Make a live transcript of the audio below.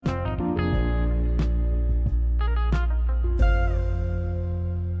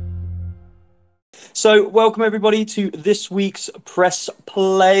So, welcome everybody to this week's Press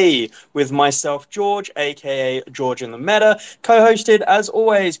Play with myself, George, aka George in the Meta, co-hosted as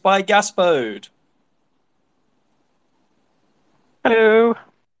always by Gaspode. Hello.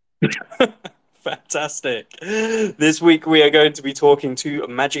 Fantastic. This week we are going to be talking to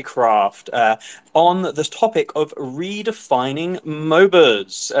MagicCraft on the topic of redefining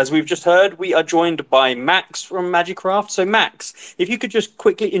MOBAs. As we've just heard, we are joined by Max from MagicCraft. So, Max, if you could just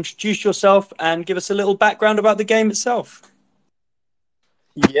quickly introduce yourself and give us a little background about the game itself.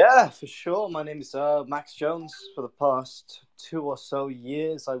 Yeah, for sure. My name is Max Jones. For the past 2 or so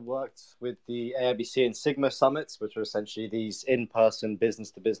years, I worked with the AIBC and Sigma Summits, which are essentially these in-person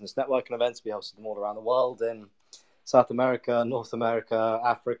business-to-business networking events. We hosted them all around the world in South America, North America,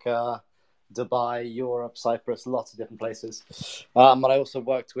 Africa, Dubai, Europe, Cyprus, lots of different places. And I also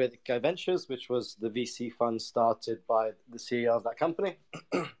worked with Guy Ventures, which was the VC fund started by the CEO of that company.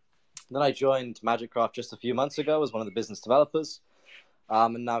 Then I joined MagicCraft just a few months ago as one of the business developers.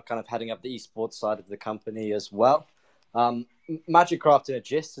 And now kind of heading up the esports side of the company as well. MagicCraft in a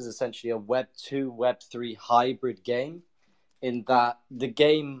gist is essentially a Web 2, Web 3 hybrid game in that the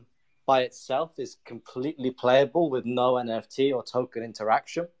game by itself is completely playable with no NFT or token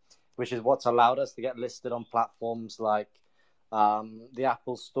interaction, which is what's allowed us to get listed on platforms like the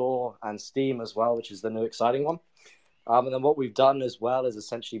Apple Store and Steam as well, which is the new exciting one. And then what we've done as well is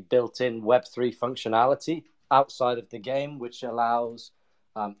essentially built in Web 3 functionality outside of the game, which allows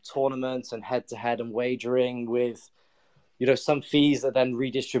tournaments and head-to-head and wagering with, some fees that then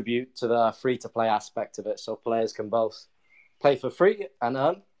redistribute to the free-to-play aspect of it. So players can both play for free and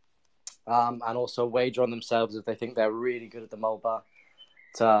earn, and also wager on themselves if they think they're really good at the MOBA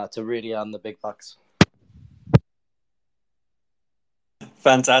to really earn the big bucks.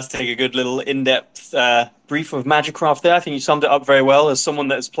 Fantastic. A good little in-depth brief of MagicCraft there. I think you summed it up very well. As someone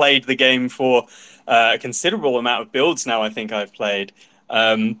that's played the game for a considerable amount of builds now, I think I've played.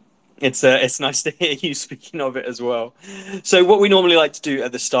 It's nice to hear you speaking of it as well. So what we normally like to do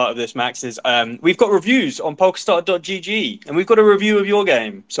at the start of this, Max, is we've got reviews on polkastarter.gg, and we've got a review of your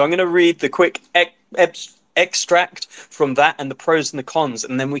game. So I'm going to read the quick extract from that and the pros and the cons,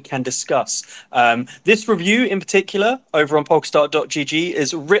 and then we can discuss. This review in particular over on polkastarter.gg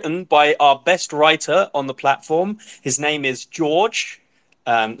is written by our best writer on the platform. His name is George.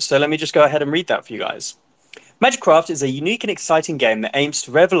 So let me just go ahead and read that for you guys. MagicCraft is a unique and exciting game that aims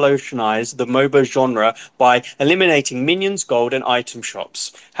to revolutionize the MOBA genre by eliminating minions, gold, and item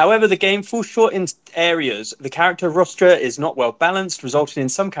shops. However, the game falls short in areas. The character roster is not well balanced, resulting in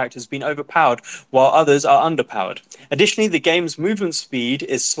some characters being overpowered while others are underpowered. Additionally, the game's movement speed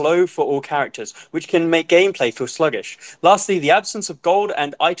is slow for all characters, which can make gameplay feel sluggish. Lastly, the absence of gold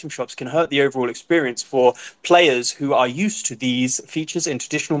and item shops can hurt the overall experience for players who are used to these features in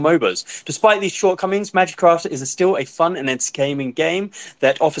traditional MOBAs. Despite these shortcomings, MagicCraft is still a fun and entertaining game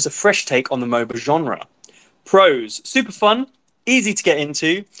that offers a fresh take on the MOBA genre. Pros: super fun, easy to get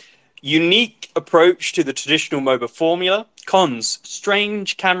into, unique approach to the traditional MOBA formula. Cons: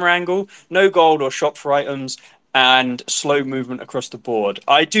 strange camera angle, no gold or shop for items, and slow movement across the board.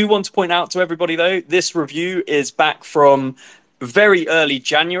 I do want to point out to everybody, though, this review is back from very early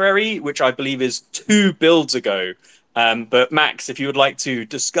January, which I believe is 2 builds ago. But Max, if you would like to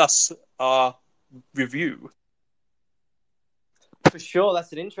discuss our review. For sure,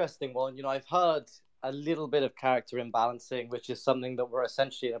 that's an interesting one. I've heard a little bit of character imbalancing, which is something that we're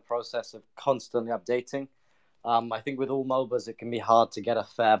essentially in a process of constantly updating. I think with all MOBAs, it can be hard to get a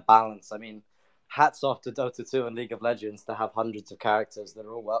fair balance. I mean, hats off to Dota 2 and League of Legends to have hundreds of characters that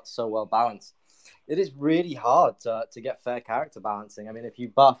are all so well balanced. It is really hard to get fair character balancing. I mean, if you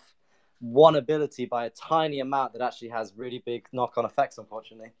buff one ability by a tiny amount, that actually has really big knock-on effects,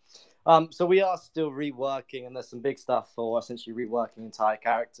 unfortunately. So we are still reworking, and there's some big stuff for essentially reworking entire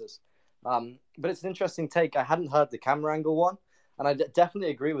characters. But it's an interesting take. I hadn't heard the camera angle one, and I definitely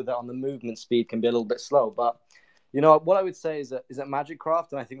agree with that on the movement speed can be a little bit slow. But, what I would say is that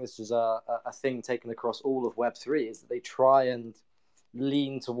MagicCraft, and I think this is a thing taken across all of Web3, is that they try and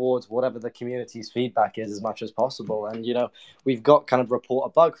lean towards whatever the community's feedback is as much as possible. And, we've got kind of report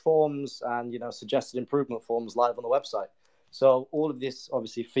a bug forms and, suggested improvement forms live on the website. So all of this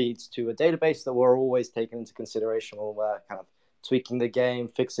obviously feeds to a database that we're always taking into consideration when we're kind of tweaking the game,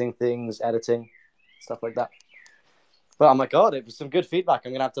 fixing things, editing, stuff like that. But oh my God, it was some good feedback.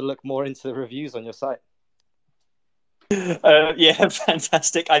 I'm going to have to look more into the reviews on your site. Yeah,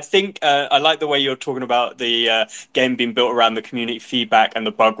 fantastic. I think I like the way you're talking about the game being built around the community feedback and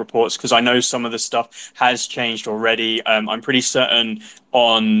the bug reports, because I know some of the stuff has changed already. I'm pretty certain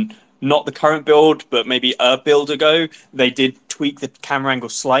on not the current build, but maybe a build ago, they did tweak the camera angle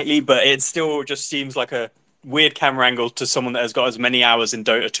slightly, but it still just seems like a weird camera angle to someone that has got as many hours in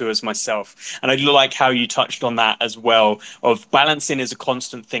Dota 2 as myself. And I do like how you touched on that as well, of balancing is a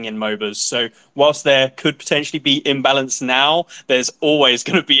constant thing in MOBAs. So whilst there could potentially be imbalance now, there's always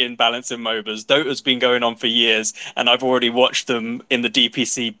going to be imbalance in MOBAs. Dota's been going on for years, and I've already watched them in the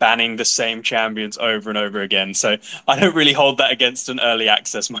DPC banning the same champions over and over again. So I don't really hold that against an early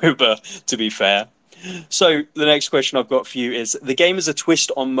access MOBA, to be fair. So the next question I've got for you is, the game is a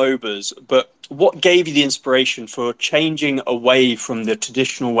twist on MOBAs, but what gave you the inspiration for changing away from the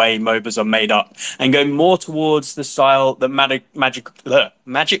traditional way MOBAs are made up and going more towards the style that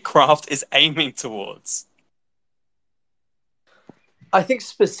MagicCraft is aiming towards? I think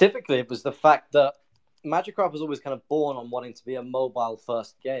specifically it was the fact that MagicCraft was always kind of born on wanting to be a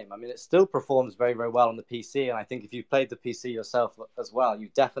mobile-first game. I mean, it still performs very, very well on the PC, and I think if you've played the PC yourself as well, you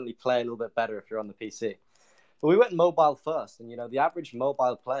definitely play a little bit better if you're on the PC. But we went mobile first, and, the average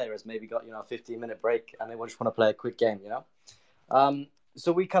mobile player has maybe got, a 15-minute break, and they just want to play a quick game,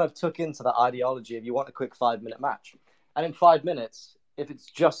 So we kind of took into the ideology of you want a quick 5-minute match. And in 5 minutes, if it's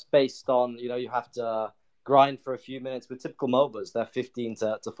just based on, you have to grind for a few minutes with typical MOBAs, they're 15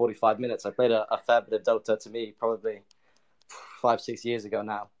 to 45 minutes. I played a fair bit of Dota, to me, probably 5-6 years ago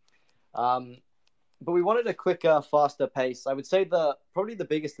now. But we wanted a quicker, faster pace. I would say probably the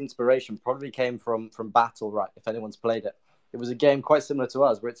biggest inspiration probably came from Battle, right? If anyone's played it. It was a game quite similar to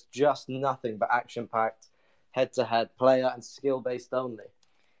us, where it's just nothing but action-packed, head-to-head, player and skill-based only.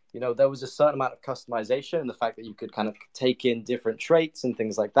 There was a certain amount of customization, and the fact that you could kind of take in different traits and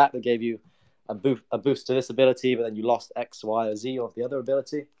things like that gave you a boost to this ability, but then you lost X, Y, or Z of the other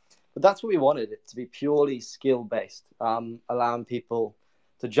ability. But that's what we wanted, it to be purely skill-based, allowing people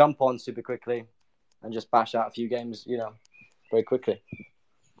to jump on super quickly and just bash out a few games, very quickly.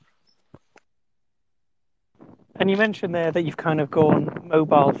 And you mentioned there that you've kind of gone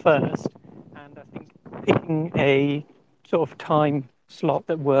mobile first, and I think picking a sort of time slot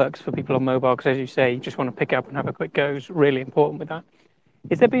that works for people on mobile, because as you say, you just want to pick up and have a quick go is really important with that.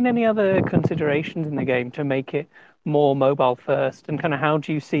 Has there been any other considerations in the game to make it more mobile first, and kind of how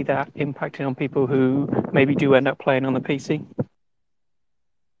do you see that impacting on people who maybe do end up playing on the PC?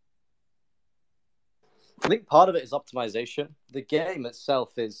 I think part of it is optimization. The game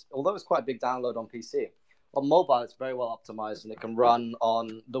itself is, although it's quite a big download on PC, on mobile it's very well optimized, and it can run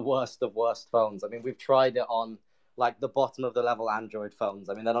on the worst of worst phones. I mean, we've tried it on like the bottom of the level Android phones.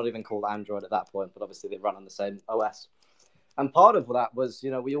 I mean, they're not even called Android at that point, but obviously they run on the same OS. And part of that was,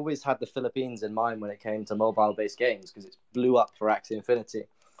 we always had the Philippines in mind when it came to mobile-based games, because it blew up for Axie Infinity.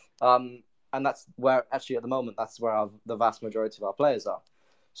 And that's where, actually, at the moment, that's where the vast majority of our players are.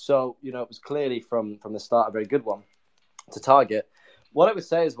 So, it was clearly from the start a very good one to target. What I would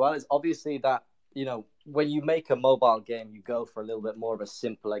say as well is obviously that, when you make a mobile game, you go for a little bit more of a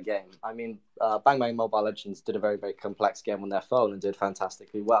simpler game. I mean, Bang Bang Mobile Legends did a very, very complex game on their phone and did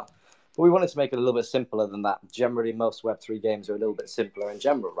fantastically well. But we wanted to make it a little bit simpler than that. Generally, most Web3 games are a little bit simpler in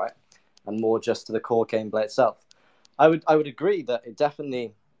general, right? And more just to the core gameplay itself. I would agree that it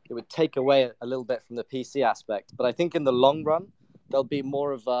would take away a little bit from the PC aspect. But I think in the long run, there'll be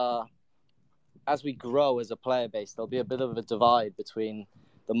more of as we grow as a player base, there'll be a bit of a divide between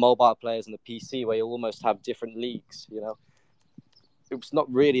the mobile players and the PC, where you'll almost have different leagues, It's not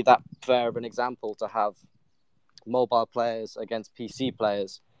really that fair of an example to have mobile players against PC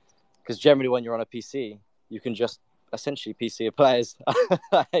players, because generally when you're on a PC, you can just essentially PC players.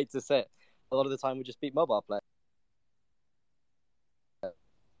 I hate to say it. A lot of the time we just beat mobile players.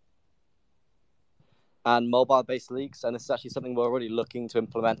 And mobile-based leagues, and it's actually something we're already looking to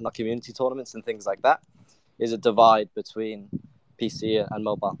implement in our community tournaments and things like that, is a divide between PC and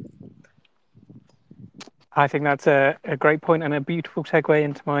mobile. I think that's a great point and a beautiful segue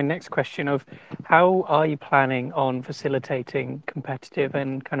into my next question of how are you planning on facilitating competitive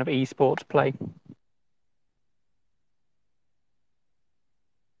and kind of esports play?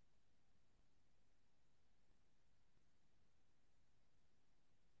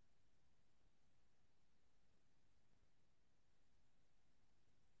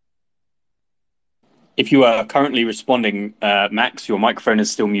 If you are currently responding, Max, your microphone is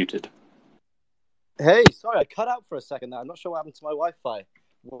still muted. Hey, sorry, I cut out for a second there. I'm not sure what happened to my Wi-Fi.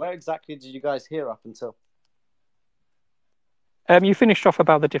 Where exactly did you guys hear up until? You finished off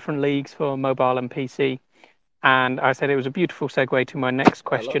about the different leagues for mobile and PC, and I said it was a beautiful segue to my next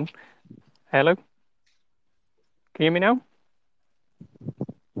question. Hello? Can you hear me now?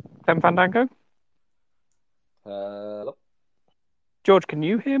 Ten Fandango? Hello? George, can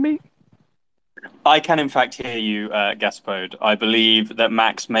you hear me? I can, in fact, hear you, Gaspode. I believe that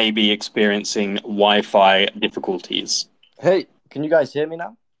Max may be experiencing Wi-Fi difficulties. Hey, Can you guys hear me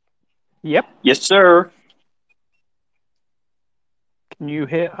now? Yep. Yes, sir. Can you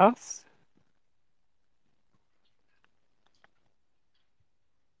hear us?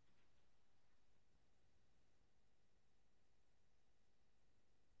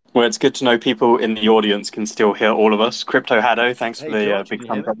 Well, it's good to know people in the audience can still hear all of us. Crypto Haddo, thanks for Hey, the George, big can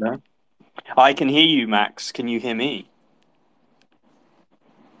you hear thumbs me? up there. I can hear you, Max. Can you hear me?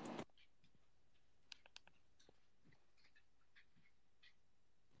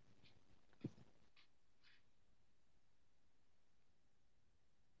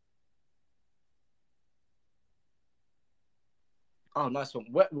 Oh, nice one.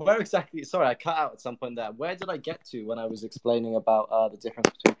 Where exactly? Sorry, I cut out at some point there. Where did I get to when I was explaining about the difference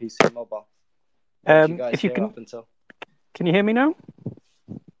between PC and mobile? Where did you guys If you hear up until? can you hear me now?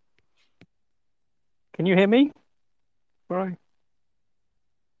 Can you hear me? Right.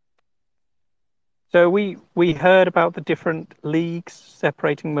 So we heard about the different leagues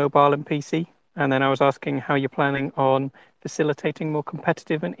separating mobile and PC, and then I was asking how you're planning on facilitating more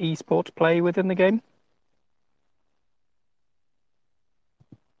competitive and esports play within the game.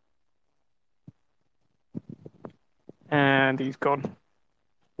 And he's gone.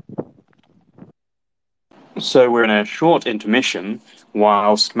 So we're in a short intermission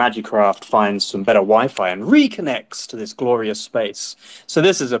whilst MagicCraft finds some better Wi-Fi and reconnects to this glorious space. So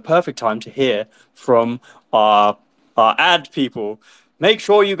this is a perfect time to hear from our ad people. Make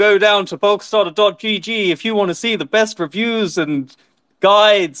sure you go down to bulkstarter.gg if you want to see the best reviews and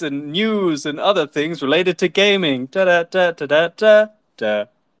guides and news and other things related to gaming. Da da da da da da da.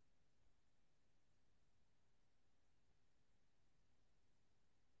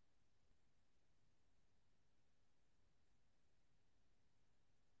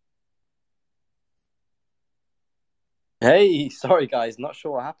 Hey, sorry guys, not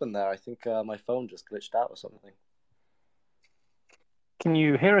sure what happened there. I think my phone just glitched out or something. Can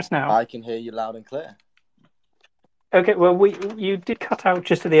you hear us now? I can hear you loud and clear. Okay, well, you did cut out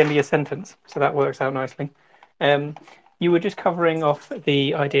just at the end of your sentence, so that works out nicely. You were just covering off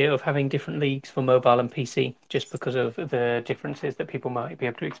the idea of having different leagues for mobile and PC, just because of the differences that people might be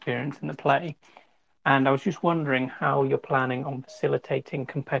able to experience in the play. And I was just wondering how you're planning on facilitating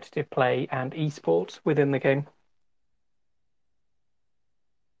competitive play and esports within the game.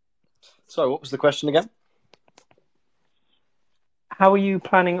 Sorry, what was the question again? How are you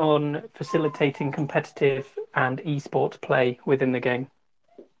planning on facilitating competitive and esports play within the game?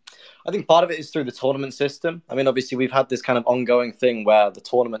 I think part of it is through the tournament system. I mean, obviously, we've had this kind of ongoing thing where the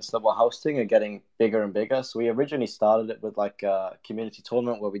tournaments that we're hosting are getting bigger and bigger. So we originally started it with like a community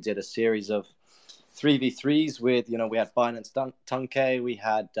tournament where we did a series of 3v3s with, we had Binance Tunke. We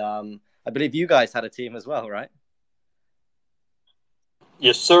had, I believe you guys had a team as well, right?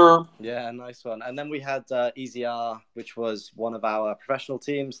 Yes, sir. Yeah, nice one. And then we had EZR, which was one of our professional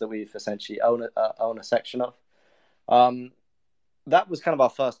teams that we've essentially own a section of. That was kind of our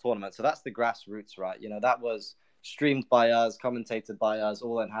first tournament. So that's the grassroots, right? That was streamed by us, commentated by us,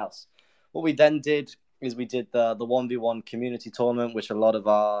 all in house. What we then did is we did the 1v1 community tournament, which a lot of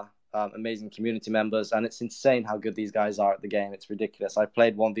our amazing community members, and it's insane how good these guys are at the game. It's ridiculous. I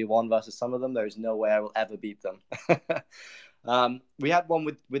played 1v1 versus some of them. There is no way I will ever beat them. We had one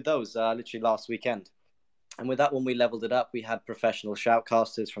with those literally last weekend. And with that one, we leveled it up. We had professional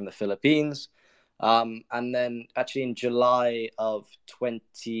shoutcasters from the Philippines. And then actually in July, I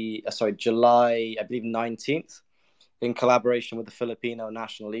believe 19th, in collaboration with the Filipino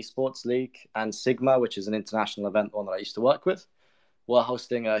National Esports League and Sigma, which is an international event, one that I used to work with. We're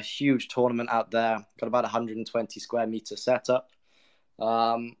hosting a huge tournament out there. Got about 120 square meter setup. We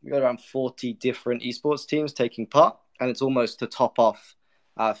got around 40 different esports teams taking part, and it's almost to top off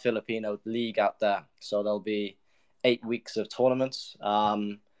our Filipino league out there. So there'll be 8 weeks of tournaments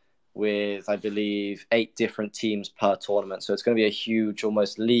with, I believe, 8 different teams per tournament. So it's going to be a huge,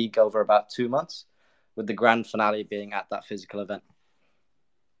 almost league over about 2 months, with the grand finale being at that physical event.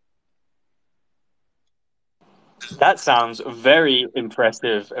 That sounds very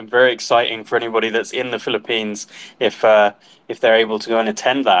impressive and very exciting for anybody that's in the Philippines if they're able to go and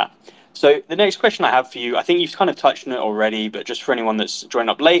attend that. So the next question I have for you, I think you've kind of touched on it already, but just for anyone that's joined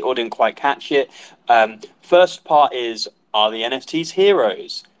up late or didn't quite catch it, first part is, are the NFTs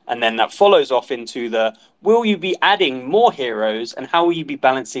heroes? And then that follows off into will you be adding more heroes, and how will you be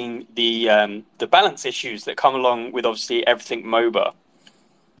balancing the balance issues that come along with obviously everything MOBA?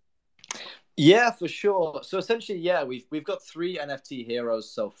 Yeah, for sure. So essentially, yeah, we've got 3 NFT heroes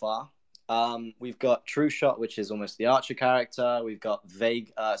so far. We've got True Shot, which is almost the Archer character. We've got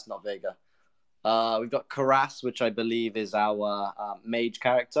Vega. It's not Vega. We've got Karas, which I believe is our mage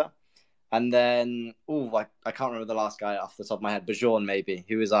character. And then, I can't remember the last guy off the top of my head, Bajourn maybe,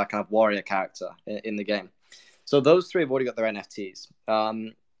 who is our kind of warrior character in the game. So those three have already got their NFTs.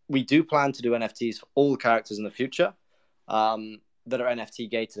 We do plan to do NFTs for all characters in the future that are NFT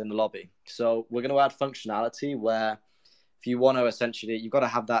gated in the lobby. So we're going to add functionality where if you want to essentially, you've got to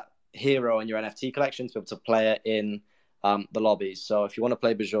have that hero in your NFT collection to be able to play it in the lobbies. So if you want to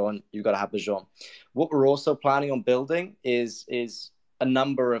play Bajourn, you've got to have Bajourn. What we're also planning on building is a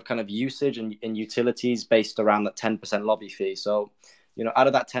number of kind of usage and utilities based around that 10% lobby fee. So, out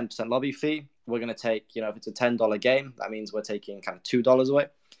of that 10% lobby fee, we're going to take, if it's a $10 game, that means we're taking kind of $2 away.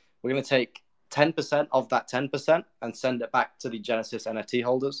 We're going to take 10% of that 10% and send it back to the Genesis NFT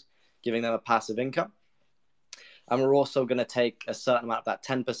holders, giving them a passive income. And we're also going to take a certain amount of that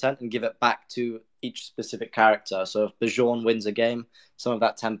 10% and give it back to each specific character. So if Bajourn wins a game, some of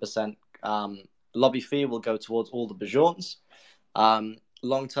that 10% lobby fee will go towards all the Bajourns.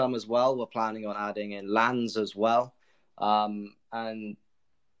 Long term as well, we're planning on adding in lands as well, and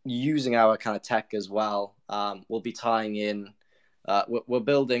using our kind of tech as well. We'll be tying in. We're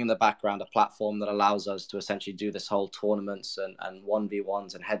building in the background a platform that allows us to essentially do this whole tournaments and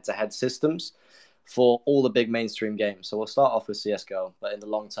 1v1s and head-to-head systems for all the big mainstream games. So we'll start off with CSGO, but in the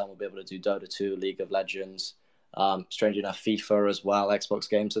long term, we'll be able to do Dota 2, League of Legends, strangely enough, FIFA as well, Xbox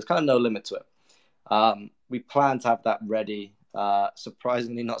games. There's kind of no limit to it. We plan to have that ready,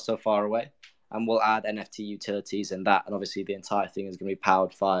 surprisingly not so far away, and we'll add NFT utilities in that. And obviously the entire thing is going to be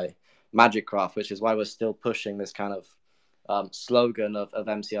powered by MagicCraft, which is why we're still pushing this kind of slogan of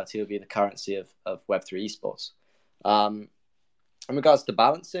MCRT will be the currency of Web3 esports. In regards to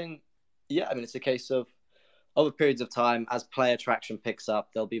balancing, it's a case of over periods of time, as player traction picks up,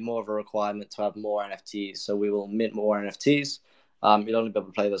 there'll be more of a requirement to have more NFTs. So we will mint more NFTs. You'll only be able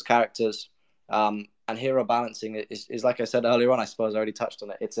to play those characters. And hero balancing is like I said earlier on, I suppose I already touched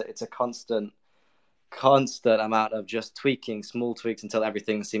on it. It's a constant amount of just tweaking, small tweaks until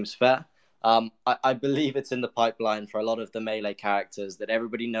everything seems fair. I believe it's in the pipeline for a lot of the melee characters that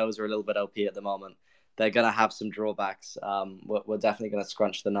everybody knows are a little bit OP at the moment. They're going to have some drawbacks. We're definitely going to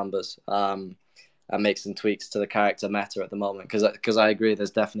scrunch the numbers and make some tweaks to the character meta at the moment, because I agree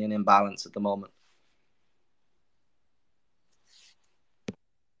there's definitely an imbalance at the moment.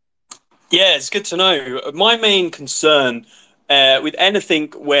 Yeah, it's good to know. My main concern with anything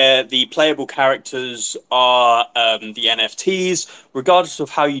where the playable characters are the NFTs, regardless of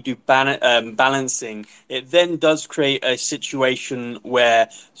how you do balancing, it then does create a situation where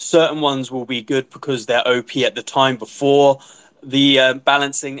certain ones will be good because they're OP at the time before the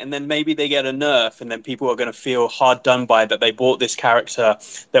balancing, and then maybe they get a nerf, and then people are going to feel hard done by that they bought this character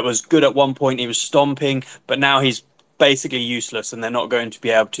that was good at one point, he was stomping, but now he's basically useless, and they're not going to be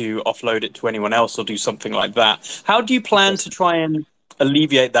able to offload it to anyone else or do something like that. How do you plan to try and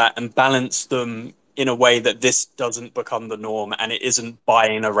alleviate that and balance them in a way that this doesn't become the norm and it isn't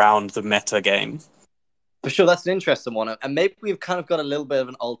buying around the meta game? For sure, that's an interesting one, and maybe we've kind of got a little bit of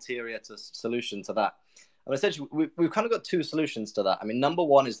an ulterior solution to that. Essentially, we've kind of got two solutions to that. Number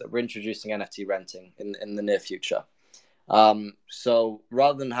one is that we're introducing NFT renting in the near future. So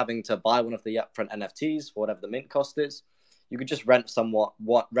rather than having to buy one of the upfront NFTs for whatever the mint cost is, you could just rent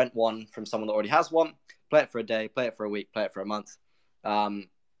one from someone that already has one, play it for a day, play it for a week, play it for a month. And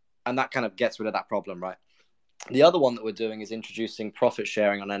that kind of gets rid of that problem, right? The other one that we're doing is introducing profit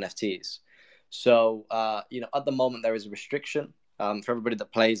sharing on NFTs. So, at the moment, there is a restriction for everybody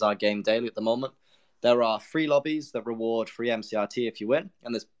that plays our game daily at the moment. There are free lobbies that reward free MCRT if you win.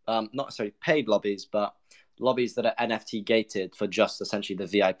 And there's not necessarily paid lobbies, but lobbies that are NFT gated for just essentially the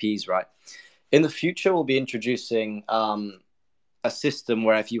VIPs, right? In the future, we'll be introducing a system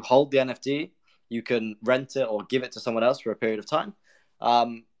where if you hold the NFT, you can rent it or give it to someone else for a period of time.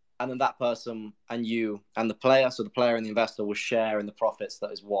 And then that person and you and the player, so the player and the investor, will share in the profits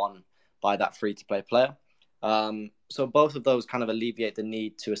that is won by that free-to-play player. So both of those kind of alleviate the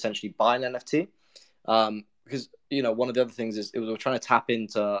need to essentially buy an NFT. Because, one of the other things is we're trying to tap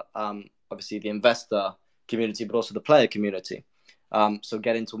into, obviously, the investor community, but also the player community. So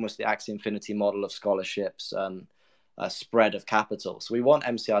get into almost the Axie Infinity model of scholarships and a spread of capital. So we want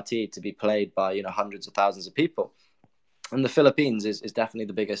MCRT to be played by, hundreds of thousands of people. And the Philippines is definitely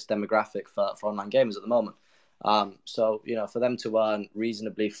the biggest demographic for online gamers at the moment. So, for them to earn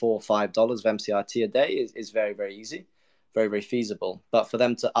reasonably $4 or $5 of MCRT a day is very, very easy, very, very feasible. But for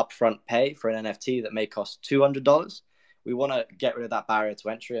them to upfront pay for an NFT that may cost $200, we want to get rid of that barrier to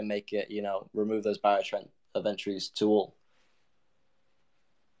entry and make it, remove those barriers of entries to all.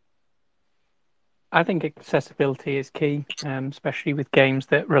 I think accessibility is key, especially with games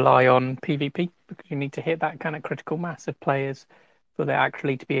that rely on PvP, because you need to hit that kind of critical mass of players for there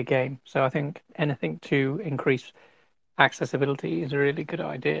actually to be a game. So I think anything to increase accessibility is a really good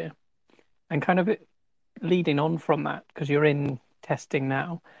idea. And kind of leading on from that, because you're in testing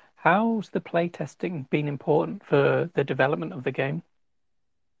now, how's the play testing been important for the development of the game?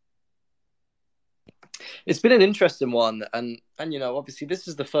 It's been an interesting one, and obviously this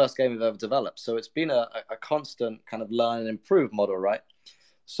is the first game we've ever developed, so it's been a constant kind of learn and improve model, right?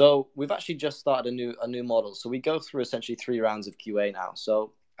 So we've actually just started a new model. So we go through essentially 3 rounds of QA now.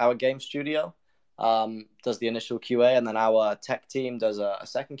 So our game studio does the initial QA, and then our tech team does a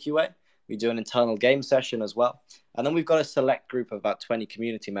second QA. We do an internal game session as well, and then we've got a select group of about 20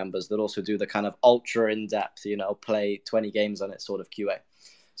 community members that also do the kind of ultra in-depth, play 20 games on it sort of QA.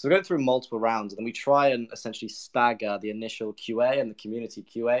 So we're going through multiple rounds, and then we try and essentially stagger the initial QA and the community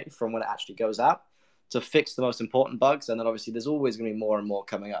QA from when it actually goes out to fix the most important bugs. And then obviously there's always going to be more and more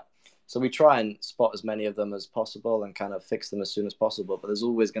coming up. So we try and spot as many of them as possible and kind of fix them as soon as possible. But there's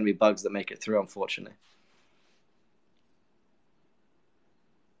always going to be bugs that make it through, unfortunately.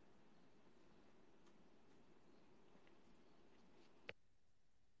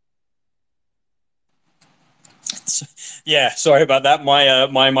 Yeah, sorry about that.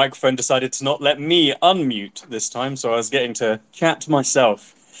 My microphone decided to not let me unmute this time, so I was getting to chat to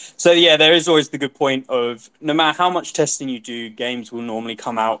myself. So yeah, there is always the good point of no matter how much testing you do, games will normally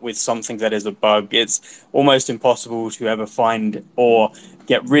come out with something that is a bug. It's almost impossible to ever find or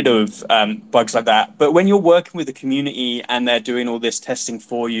get rid of bugs like that. But when you're working with the community and they're doing all this testing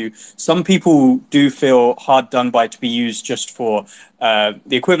for you, some people do feel hard done by to be used just for the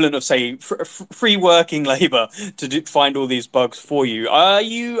equivalent of, say, free working labor to find all these bugs for you. Are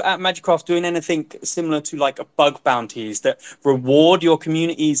you at MagicCraft doing anything similar to like a bug bounties that reward your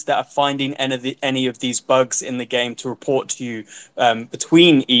communities that are finding any of these bugs in the game to report to you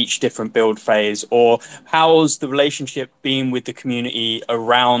between each different build phase? Or how's the relationship been with the community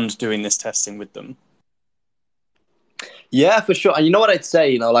around doing this testing with them? Yeah, for sure. And you know what I'd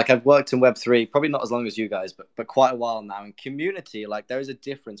say, like I've worked in Web3, probably not as long as you guys, but quite a while now. In community, like there is a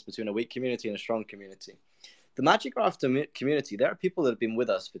difference between a weak community and a strong community. The MagicCraft community, there are people that have been with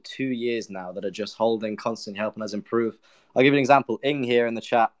us for 2 years now that are just holding, constantly helping us improve. I'll give you an example. Ing here in the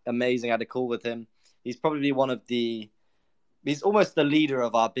chat, amazing. I had a call with him. He's probably he's almost the leader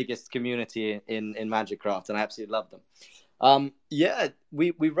of our biggest community in MagicCraft, and I absolutely love them. Yeah,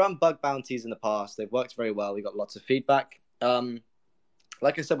 we run bug bounties in the past. They've worked very well. We got lots of feedback.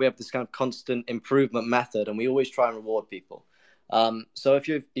 Like I said, we have this kind of constant improvement method, and we always try and reward people. So if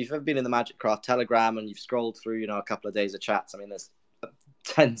you've ever been in the MagicCraft Telegram and you've scrolled through, a couple of days of chats, I mean, there's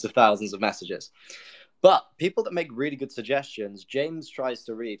tens of thousands of messages. But people that make really good suggestions, James tries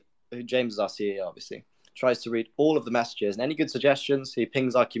to read. James is our CEO, obviously. Tries to read all of the messages, and any good suggestions, he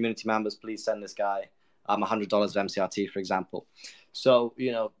pings our community members. Please send this guy $100 of MCRT, for example. So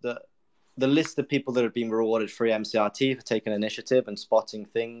the list of people that have been rewarded free MCRT for taking initiative and spotting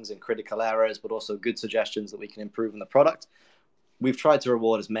things and critical errors, but also good suggestions that we can improve in the product. We've tried to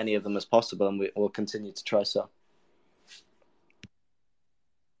reward as many of them as possible, and we'll continue to try so.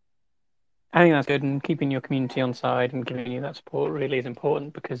 I think that's good, and keeping your community on side and giving you that support really is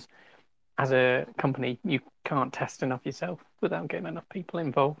important because as a company, you can't test enough yourself without getting enough people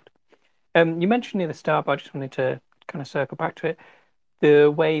involved. You mentioned near the start, but I just wanted to kind of circle back to it. The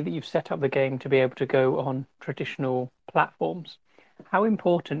way that you've set up the game to be able to go on traditional platforms. How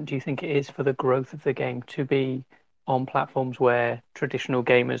important do you think it is for the growth of the game to be on platforms where traditional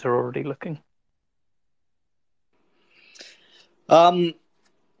gamers are already looking? I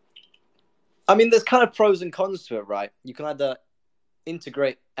mean, there's kind of pros and cons to it, right? You can either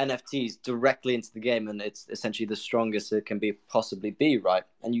integrate NFTs directly into the game, and it's essentially the strongest it can possibly be, right?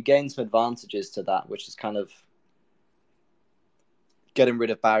 And you gain some advantages to that, which is kind of getting rid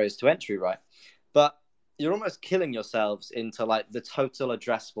of barriers to entry, right? But you're almost killing yourselves into like the total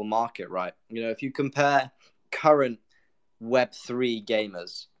addressable market, right? If you compare current Web3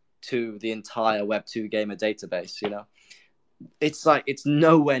 gamers to the entire Web2 gamer database, it's like it's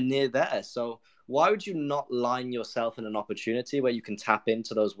nowhere near there. So why would you not line yourself in an opportunity where you can tap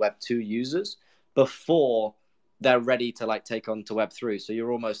into those Web2 users before they're ready to like take on to Web3? So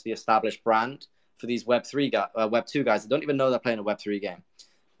you're almost the established brand for these Web2 guys that don't even know they're playing a Web3 game.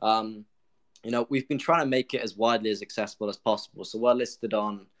 We've been trying to make it as widely as accessible as possible. So we're listed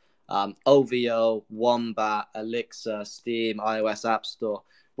on OVO, Wombat, Elixir, Steam, iOS App Store.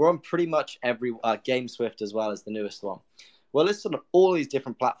 We're on pretty much every GameSwift as well as the newest one. We're listed on all these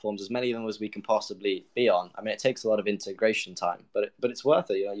different platforms, as many of them as we can possibly be on. I mean, it takes a lot of integration time, but it's worth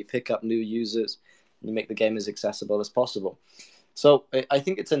it. You pick up new users, and you make the game as accessible as possible. So I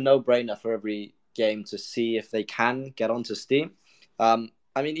think it's a no-brainer for every game to see if they can get onto Steam.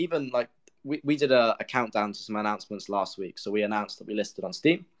 I mean, even like we did a countdown to some announcements last week. So we announced that we listed on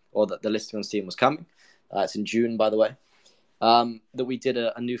Steam, or that the listing on Steam was coming. It's in June, by the way. That we did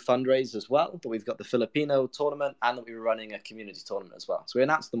a new fundraise as well, that we've got the Filipino tournament, and that we were running a community tournament as well. So we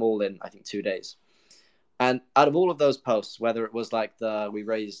announced them all in, I think, 2 days. And out of all of those posts, whether it was like we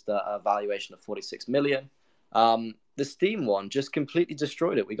raised a valuation of 46 million, the Steam one just completely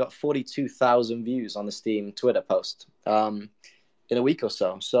destroyed it. We got 42,000 views on the Steam Twitter post in a week or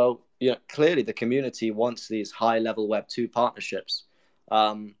so. So, clearly the community wants these high-level Web2 partnerships.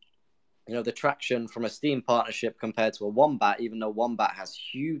 The traction from a Steam partnership compared to a Wombat, even though Wombat has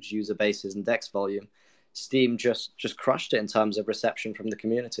huge user bases and DEX volume, Steam just crushed it in terms of reception from the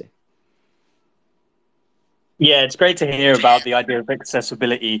community. Yeah, it's great to hear about the idea of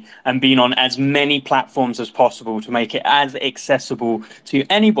accessibility and being on as many platforms as possible to make it as accessible to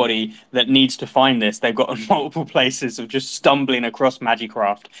anybody that needs to find this. They've got multiple places of just stumbling across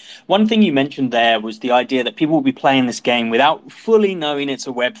MagicCraft. One thing you mentioned there was the idea that people will be playing this game without fully knowing it's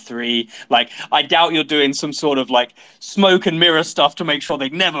a Web3. Like, I doubt you're doing some sort of like smoke and mirror stuff to make sure they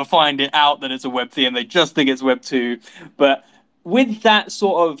never find it out that it's a Web3 and they just think it's Web2. But with that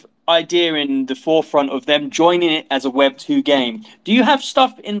sort of idea in the forefront of them joining it as a Web2 game, do you have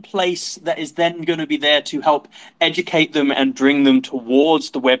stuff in place that is then going to be there to help educate them and bring them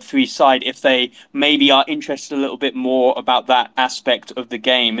towards the Web3 side if they maybe are interested a little bit more about that aspect of the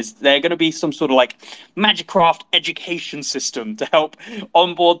game? Is there going to be some sort of like MagicCraft education system to help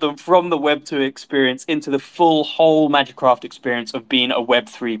onboard them from the Web2 experience into the whole MagicCraft experience of being a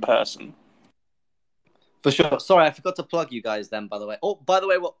Web3 person? For sure. Sorry, I forgot to plug you guys then, by the way. Oh, by the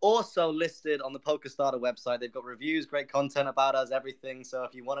way, we're also listed on the PokerStarter website. They've got reviews, great content about us, everything. So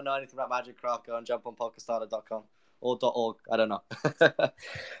if you want to know anything about MagicCraft, go and jump on PokerStarter.com or .org. I don't know.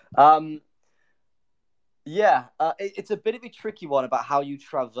 It's a bit of a tricky one about how you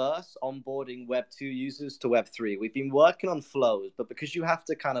traverse onboarding Web2 users to Web3. We've been working on flows, but because you have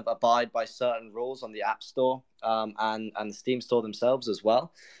to kind of abide by certain rules on the App Store and the Steam Store themselves as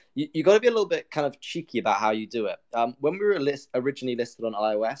well, you got to be a little bit kind of cheeky about how you do it. When we were originally listed on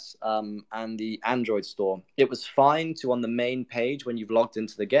iOS and the Android store, it was fine to, on the main page when you've logged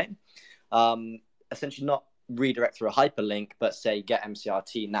into the game, essentially not redirect through a hyperlink, but say get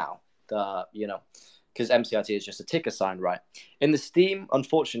MCRT now. Because MCRT is just a ticker sign, right? In the Steam,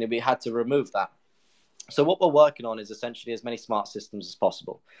 unfortunately, we had to remove that. So what we're working on is essentially as many smart systems as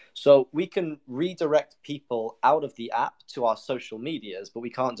possible. So we can redirect people out of the app to our social medias, but we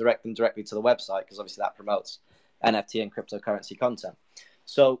can't direct them directly to the website because obviously that promotes NFT and cryptocurrency content.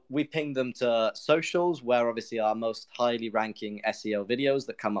 So we ping them to socials, where obviously our most highly ranking SEO videos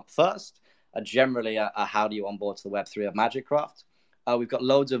that come up first are generally a how do you onboard to the Web3 of MagicCraft. We've got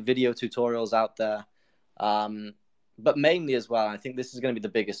loads of video tutorials out there. But mainly as well, I think this is going to be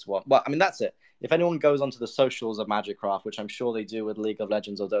the biggest one. Well, I mean, that's it. If anyone goes onto the socials of MagicCraft, which I'm sure they do with League of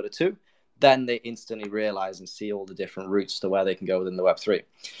Legends or Dota 2, then they instantly realize and see all the different routes to where they can go within the Web3.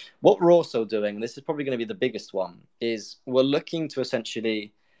 What we're also doing, and this is probably going to be the biggest one, is we're looking to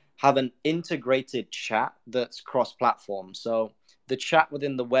essentially have an integrated chat that's cross-platform. So the chat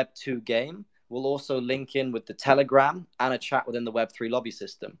within the Web2 game will also link in with the Telegram and a chat within the Web3 lobby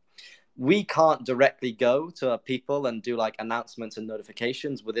system. We can't directly go to people and do like announcements and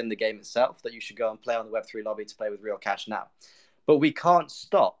notifications within the game itself that you should go and play on the Web3 lobby to play with real cash now. But we can't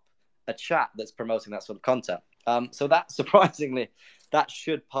stop a chat that's promoting that sort of content. So that, surprisingly, that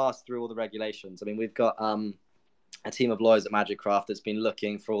should pass through all the regulations. I mean, we've got a team of lawyers at MagicCraft that's been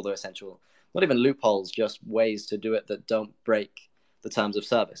looking for all the essential, not even loopholes, just ways to do it that don't break the terms of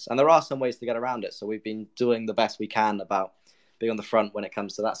service. And there are some ways to get around it. So we've been doing the best we can about being on the front when it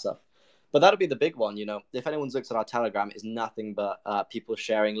comes to that stuff. But that'll be the big one, If anyone's looked at our Telegram, it's nothing but people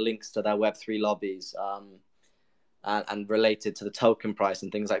sharing links to their Web3 lobbies and related to the token price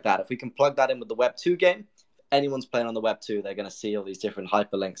and things like that. If we can plug that in with the Web2 game, anyone's playing on the Web2, they're going to see all these different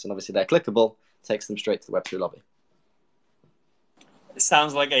hyperlinks. And obviously they're clickable, takes them straight to the Web3 lobby. It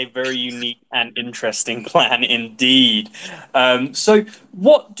sounds like a very unique and interesting plan indeed. So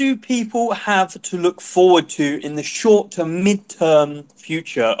what do people have to look forward to in the short to mid-term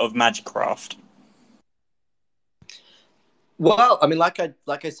future of MagicCraft? Well, I mean, like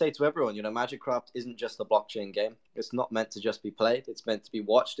I say to everyone, MagicCraft isn't just a blockchain game. It's not meant to just be played. It's meant to be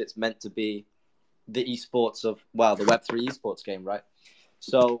watched. It's meant to be the esports of, well, the Web3 esports game, right?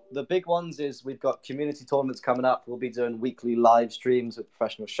 So the big ones is we've got community tournaments coming up. We'll be doing weekly live streams with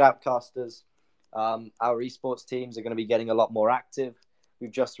professional shoutcasters. Our esports teams are going to be getting a lot more active. We've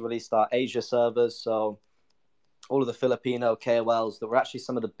just released our Asia servers. So all of the Filipino KOLs that were actually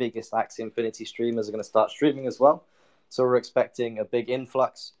some of the biggest Axie Infinity streamers are going to start streaming as well. So we're expecting a big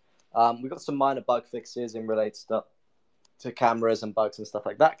influx. We've got some minor bug fixes in related stuff to cameras and bugs and stuff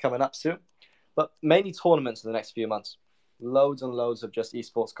like that coming up soon. But mainly tournaments in the next few months. Loads and loads of just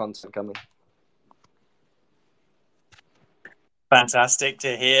esports content coming. Fantastic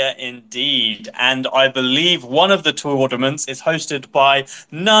to hear indeed. And I believe one of the tournaments is hosted by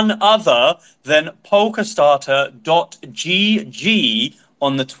none other than PolkaStarter.gg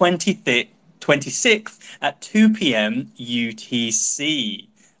on the 26th at 2 p.m. UTC.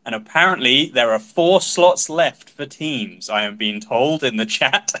 And apparently there are 4 slots left for teams, I am being told in the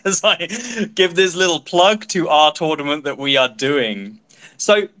chat as I give this little plug to our tournament that we are doing.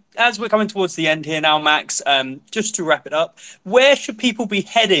 So as we're coming towards the end here now, Max, just to wrap it up, where should people be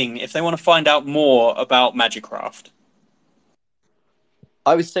heading if they want to find out more about MagicCraft?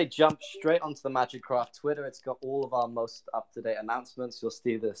 I would say jump straight onto the MagicCraft Twitter. It's got all of our most up-to-date announcements. You'll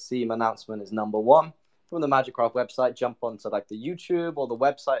see the SEAM announcement is #1. From the MagicCraft website, jump onto like the YouTube or the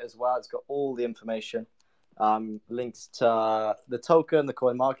website as well. It's got all the information. Links to the token, the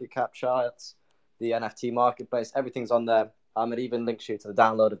coin market cap charts, the NFT marketplace. Everything's on there. It even links you to the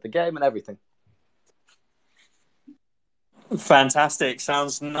download of the game and everything. Fantastic.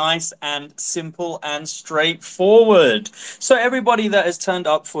 Sounds nice and simple and straightforward. So everybody that has turned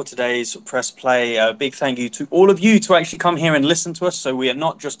up for today's Press Play, a big thank you to all of you to actually come here and listen to us, so we are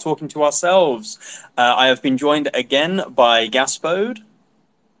not just talking to ourselves. I have been joined again by Gaspode.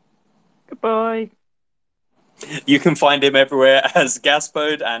 Goodbye. You can find him everywhere as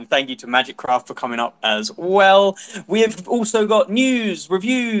Gaspode, and thank you to MagicCraft for coming up as well. We have also got news,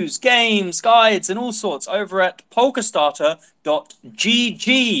 reviews, games, guides, and all sorts over at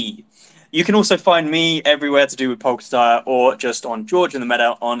PolkaStarter.gg. You can also find me everywhere to do with PolkaStarter or just on George in the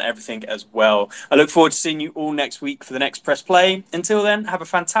Meta on everything as well. I look forward to seeing you all next week for the next Press Play. Until then, have a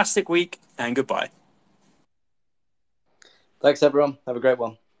fantastic week and goodbye. Thanks, everyone. Have a great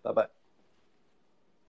one. Bye-bye.